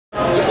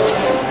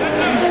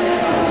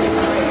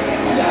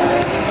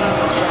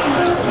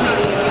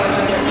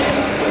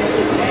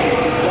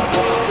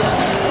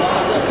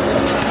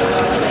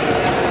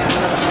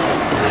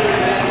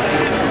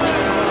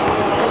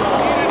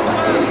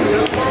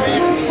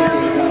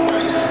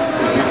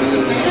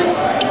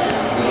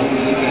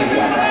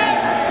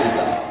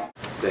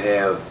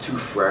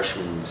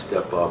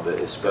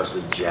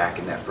especially Jack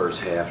in that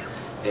first half,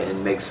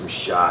 and make some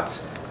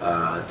shots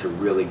to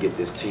really get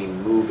this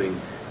team moving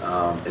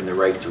in the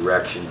right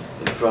direction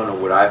in front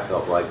of what I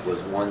felt like was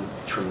one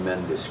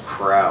tremendous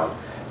crowd.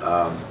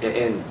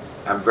 And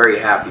I'm very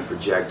happy for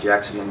Jack.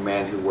 Jack's a young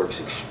man who works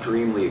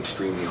extremely,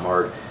 extremely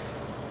hard.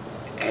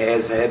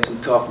 Has had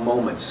some tough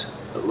moments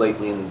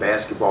lately in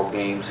basketball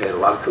games. Had a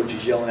lot of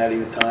coaches yelling at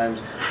him at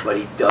times, but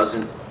he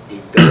doesn't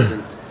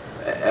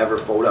ever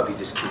fold up. He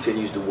just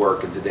continues to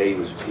work, and today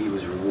he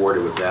was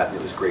rewarded with that, and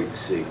it was great to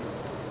see.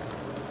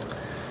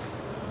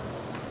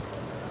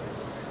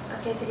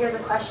 Okay, so here's a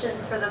question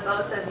for the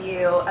both of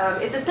you.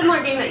 It's a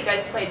similar game that you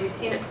guys played. We've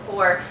seen it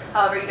before.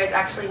 However, you guys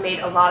actually made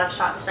a lot of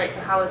shots tonight.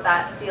 So how was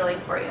that feeling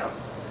for you?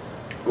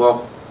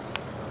 Well,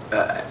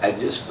 I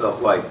just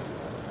felt like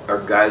our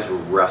guys were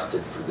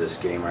rested for this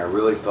game. I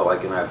really felt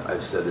like, and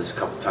I've said this a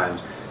couple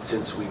times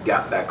since we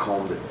got back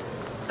home,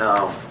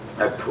 that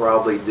I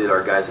probably did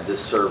our guys a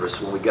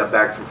disservice. When we got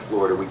back from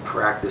Florida, we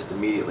practiced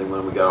immediately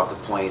when we got off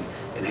the plane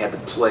and had to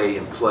play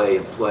and play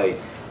and play.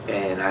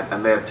 And I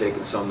may have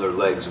taken some of their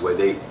legs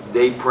away.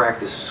 They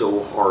practice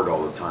so hard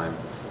all the time.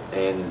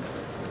 And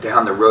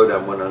down the road, I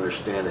want to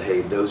understand that,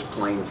 hey, those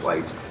plane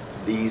flights,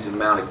 these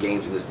amount of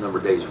games in this number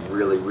of days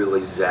really,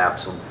 really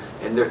zaps them.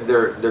 And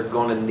they're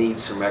going to need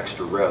some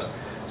extra rest.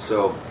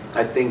 So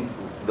I think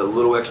the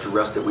little extra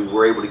rest that we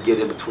were able to get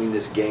in between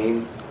this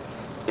game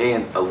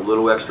and a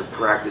little extra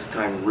practice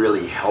time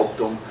really helped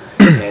them.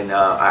 And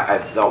I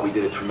thought we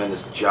did a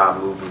tremendous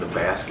job moving the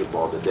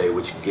basketball today,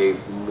 which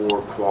gave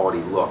more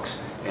quality looks.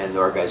 And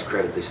to our guys'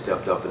 credit, they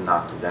stepped up and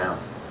knocked them down.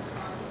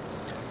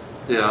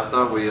 Yeah, I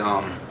thought we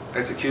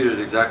executed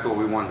exactly what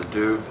we wanted to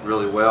do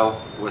really well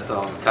with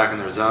attacking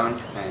their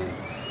zone and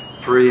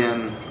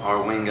freeing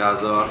our wing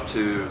guys up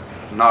to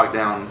knock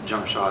down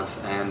jump shots.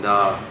 And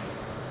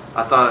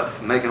I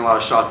thought making a lot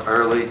of shots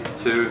early,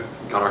 too,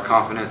 got our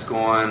confidence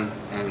going,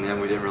 and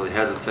then we didn't really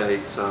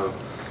hesitate. So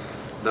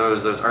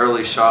those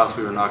early shots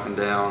we were knocking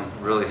down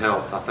really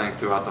helped, I think,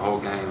 throughout the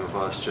whole game of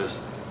us just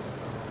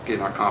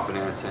getting our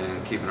confidence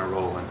and keeping it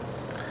rolling.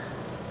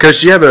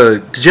 Coach, did you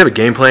have a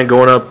game plan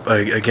going up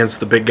against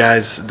the big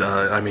guys?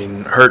 I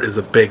mean, Hurt is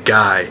a big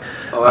guy.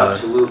 Oh,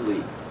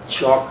 absolutely.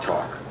 Chalk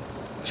talk.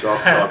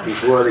 Chalk talk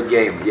before the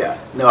game. Yeah.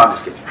 No, I'm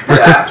just kidding.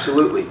 Yeah,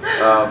 absolutely.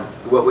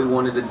 What we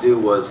wanted to do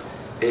was,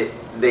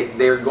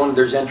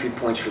 there's entry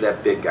points for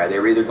that big guy. They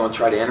were either going to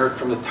try to enter it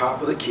from the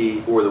top of the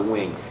key or the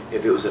wing.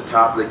 If it was the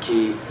top of the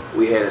key,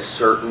 we had a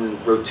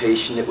certain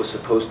rotation that was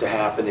supposed to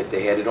happen. If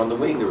they had it on the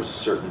wing, there was a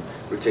certain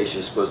rotation that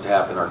was supposed to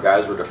happen. Our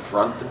guys were to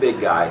front the big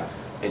guy,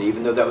 and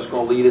even though that was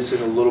going to lead us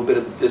in a little bit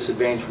of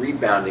disadvantage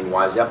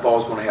rebounding-wise, that ball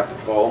is going to have to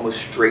fall almost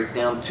straight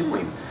down to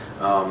him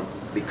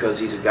because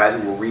he's a guy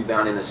who will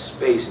rebound in a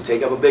space and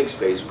take up a big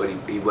space, but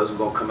he wasn't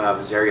going to come out of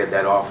his area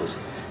that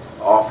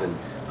often.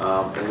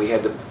 And we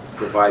had to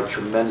provide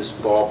tremendous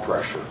ball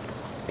pressure.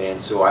 And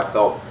so I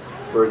felt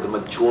for the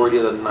majority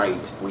of the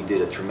night, we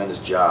did a tremendous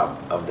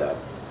job of that.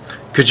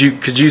 Could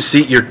you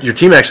see your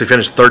team actually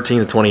finished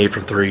 13 of 28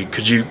 from three?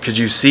 Could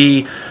you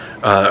see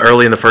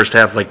early in the first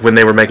half, like when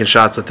they were making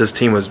shots, that this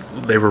team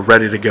they were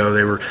ready to go?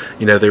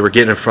 They were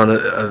getting in front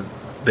of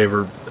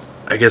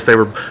I guess they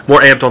were more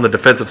amped on the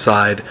defensive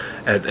side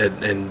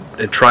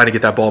and trying to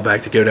get that ball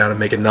back to go down and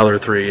make another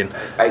three. And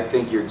I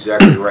think you're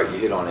exactly right. You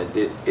hit on it.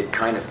 It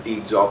kind of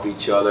feeds off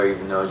each other,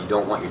 even though you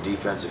don't want your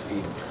defense to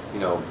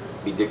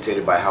be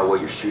dictated by how well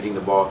you're shooting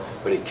the ball,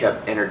 but it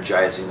kept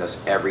energizing us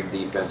every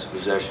defensive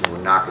possession. We're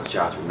knocking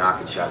shots, we're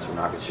knocking shots, we're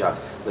knocking shots.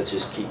 Let's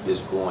just keep this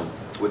going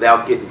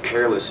without getting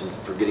careless and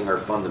forgetting our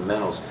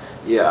fundamentals.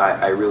 Yeah,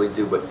 I really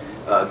do. But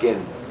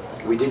again,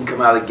 we didn't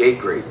come out of the gate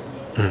great.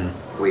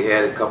 Mm-hmm. We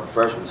had a couple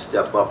freshmen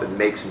step up and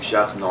make some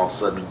shots, and all of a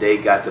sudden they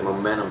got the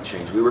momentum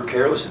change. We were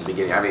careless at the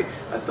beginning. I mean,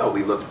 I thought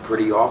we looked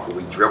pretty awful.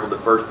 We dribbled the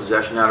first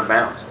possession out of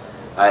bounds.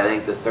 I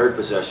think the third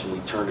possession, we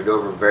turned it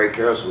over very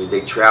carelessly.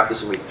 They trapped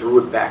us and we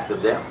threw it back to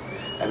them.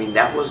 I mean,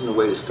 that wasn't the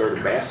way to start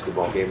a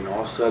basketball game. And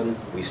all of a sudden,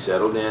 we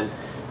settled in,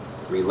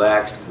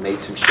 relaxed,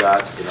 made some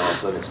shots, and all of a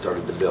sudden it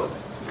started to build.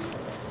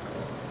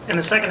 In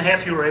the second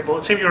half,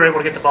 it seemed you were able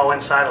to get the ball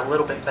inside a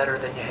little bit better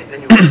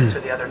than you were to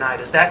the other night.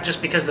 Is that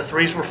just because the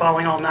threes were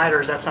falling all night,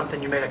 or is that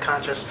something you made a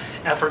conscious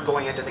effort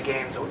going into the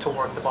game to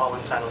work the ball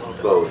inside a little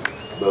bit?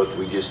 Both.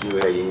 We just knew,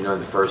 hey, in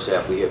the first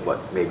half we hit,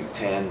 maybe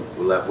 10,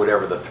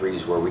 whatever the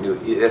threes were. We knew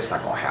that's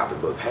not going to happen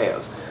both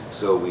halves.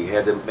 So we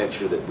had to make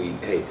sure that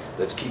hey,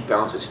 let's keep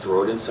bouncing, let's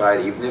throw it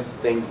inside. Even if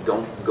things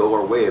don't go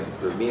our way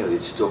immediately,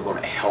 it's still going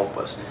to help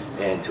us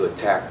and to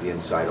attack the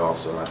inside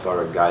also. And I thought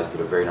our guys did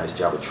a very nice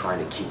job of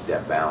trying to keep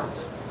that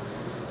balance.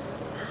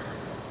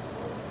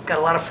 Got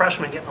a lot of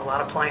freshmen getting a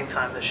lot of playing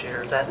time this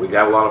year. We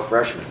got a lot of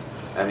freshmen.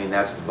 I mean,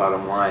 that's the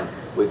bottom line.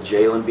 With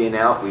Jalen being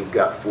out, we've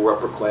got 4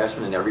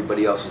 upperclassmen and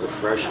everybody else is a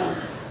freshman.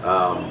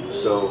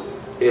 So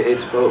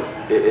it's both.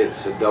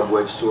 It's a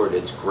double-edged sword.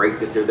 It's great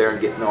that they're there and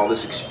getting all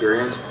this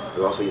experience,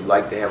 but also you'd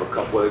like to have a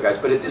couple other guys.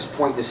 But at this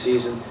point in the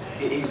season,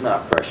 he's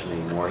not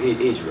freshman anymore.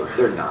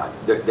 They're not.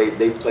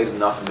 They've played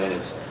enough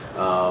minutes.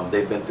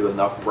 They've been through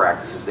enough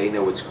practices. They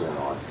know what's going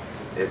on.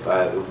 If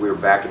we were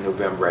back in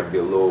November, I'd be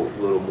a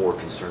little more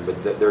concerned,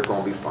 but they're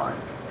going to be fine.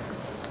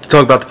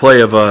 Talk about the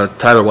play of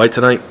Tyler White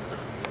tonight.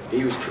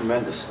 He was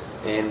tremendous,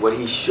 and what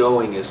he's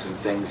showing is some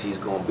things he's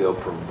going to be able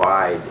to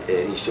provide,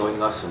 and he's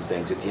showing us some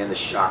things at the end of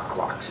shot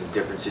clocks in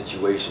different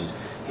situations.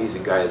 He's a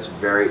guy that's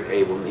very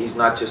able. He's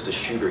not just a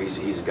shooter.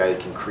 He's a guy that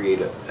can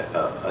create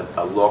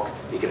a look.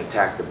 He can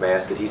attack the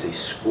basket. He's a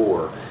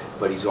scorer,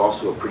 but he's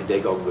also a pretty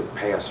daggone good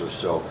passer.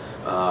 So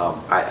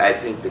I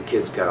think the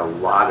kid's got a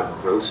lot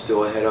of growth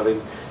still ahead of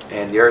him.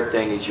 And the other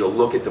thing is, you'll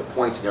look at the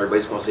points, and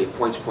everybody's going to say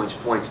points, points,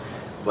 points,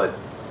 but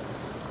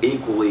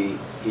equally,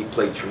 he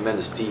played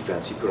tremendous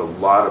defense. He put a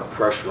lot of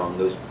pressure on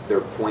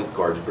their point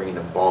guards bringing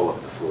the ball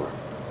up the floor.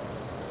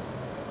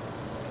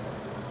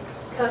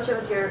 Coach, it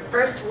was your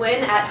first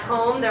win at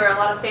home. There were a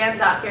lot of fans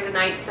out here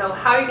tonight, so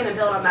how are you going to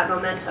build on that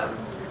momentum?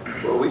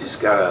 Well, we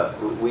just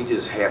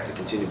have to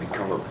continue to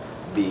become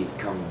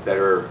a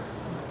better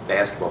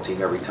basketball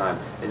team every time,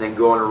 and then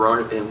go on a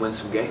run and win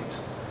some games.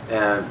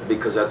 And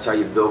because that's how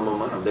you build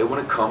momentum. They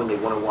want to come and they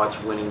want to watch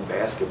winning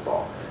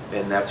basketball.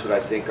 And that's what I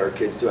think our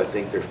kids do. I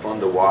think they're fun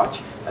to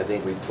watch. I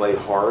think we play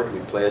hard. We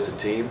play as a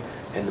team.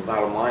 And the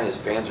bottom line is,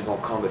 fans are going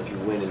to come if you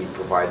win and you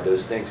provide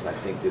those things. And I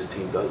think this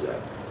team does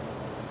that.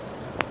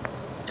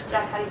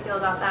 Jack, how do you feel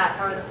about that?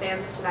 How are the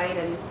fans tonight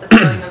and the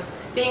feeling of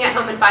being at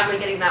home and finally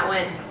getting that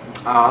win?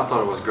 I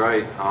thought it was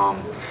great.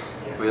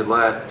 We had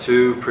let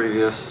 2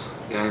 previous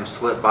games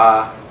slip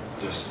by,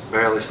 just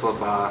barely slip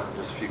by,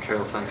 just a few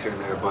careless things here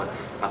and there. But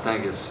I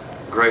think it's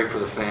great for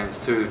the fans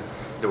too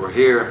that we're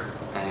here.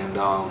 And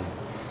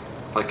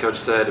like Coach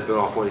said, to build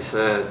off what he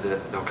said,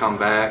 that they'll come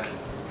back,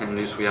 and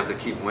just we have to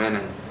keep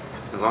winning.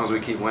 As long as we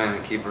keep winning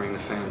and keep bringing the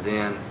fans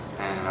in,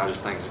 and I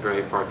just think it's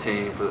great for our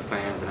team, for the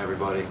fans, and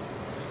everybody.